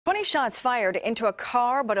20 shots fired into a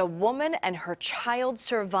car, but a woman and her child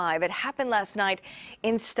survive. It happened last night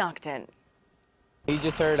in Stockton. You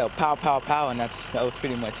just heard a pow, pow, pow, and that was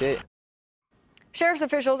pretty much it. Sheriff's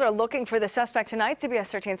officials are looking for the suspect tonight. CBS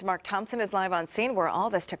 13's Mark Thompson is live on scene where all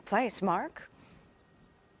this took place. Mark?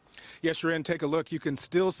 Yes, Sharon, take a look. You can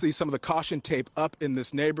still see some of the caution tape up in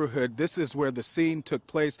this neighborhood. This is where the scene took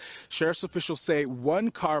place. Sheriff's officials say one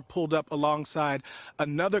car pulled up alongside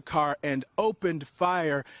another car and opened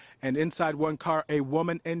fire. And inside one car, a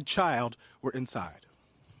woman and child were inside.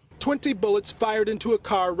 20 bullets fired into a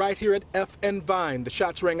car right here at F and Vine. The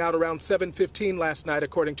shots rang out around 7:15 last night,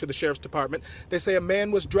 according to the sheriff's department. They say a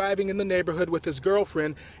man was driving in the neighborhood with his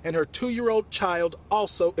girlfriend and her 2-year-old child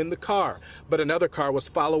also in the car. But another car was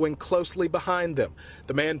following closely behind them.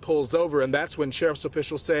 The man pulls over, and that's when sheriff's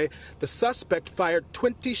officials say the suspect fired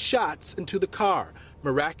 20 shots into the car.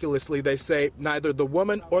 Miraculously, they say neither the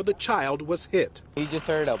woman or the child was hit. You just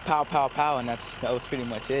heard a pow, pow, pow, and that was pretty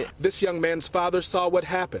much it. This young man's father saw what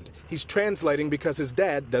happened. He's translating because his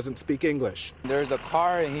dad doesn't speak English. There's a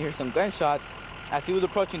car, and he hears some gunshots. As he was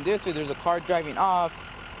approaching this way, there's a car driving off,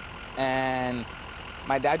 and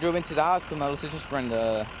my dad drove into the house because my little sisters were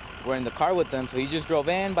in the car with them. So he just drove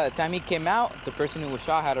in. By the time he came out, the person who was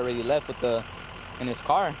shot had already left in his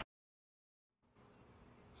car.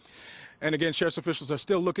 And again, sheriff's officials are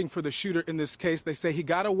still looking for the shooter in this case. They say he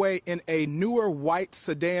got away in a newer white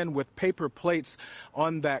sedan with paper plates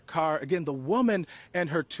on that car. Again, the woman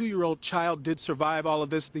and her 2-year-old child did survive all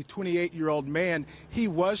of this. The 28-year-old man, he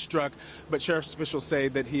was struck, but sheriff's officials say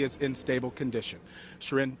that he is in stable condition.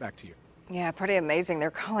 Sharon, back to you. Yeah, pretty amazing.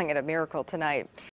 They're calling it a miracle tonight.